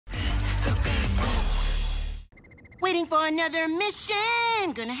Waiting for another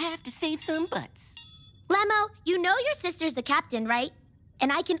mission. Gonna have to save some butts. Lemo, you know your sister's the captain, right?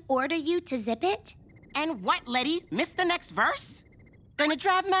 And I can order you to zip it? And what, Lettie? Missed the next verse? Gonna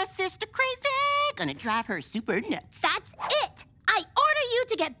drive my sister crazy. Gonna drive her super nuts. That's it! I order you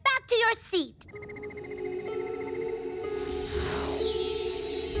to get back to your seat.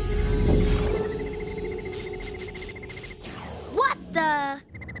 What the?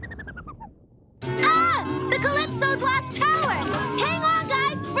 Ah! The Calypso's lost power! Hang on,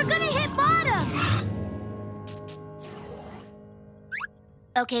 guys! We're gonna hit bottom!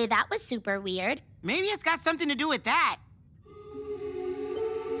 Okay, that was super weird. Maybe it's got something to do with that.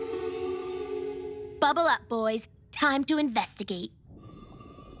 Bubble up, boys. Time to investigate.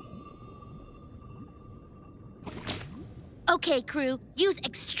 Okay, crew. Use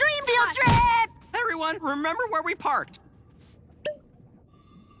extreme field caution. trip! Everyone, remember where we parked.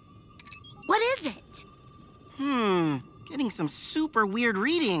 What is it? Getting some super weird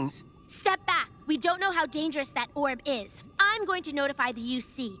readings. Step back. We don't know how dangerous that orb is. I'm going to notify the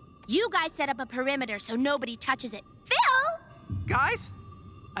UC. You guys set up a perimeter so nobody touches it. Phil! Guys,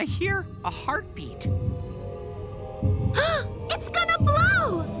 I hear a heartbeat. It's gonna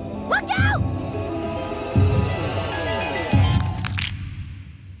blow! Look out!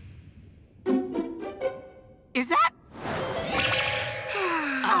 Is that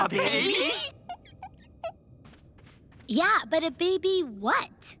a baby? Yeah, but a baby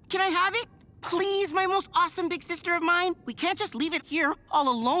what? Can I have it? Please, my most awesome big sister of mine. We can't just leave it here all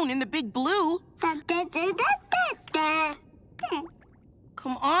alone in the big blue.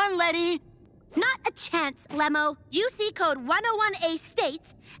 Come on, Lettie. Not a chance, Lemo. UC code 101A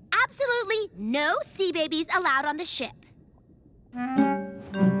states, absolutely no sea babies allowed on the ship.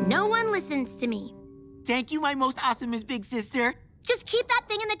 No one listens to me. Thank you, my most awesome big sister. Just keep that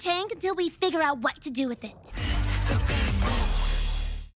thing in the tank until we figure out what to do with it.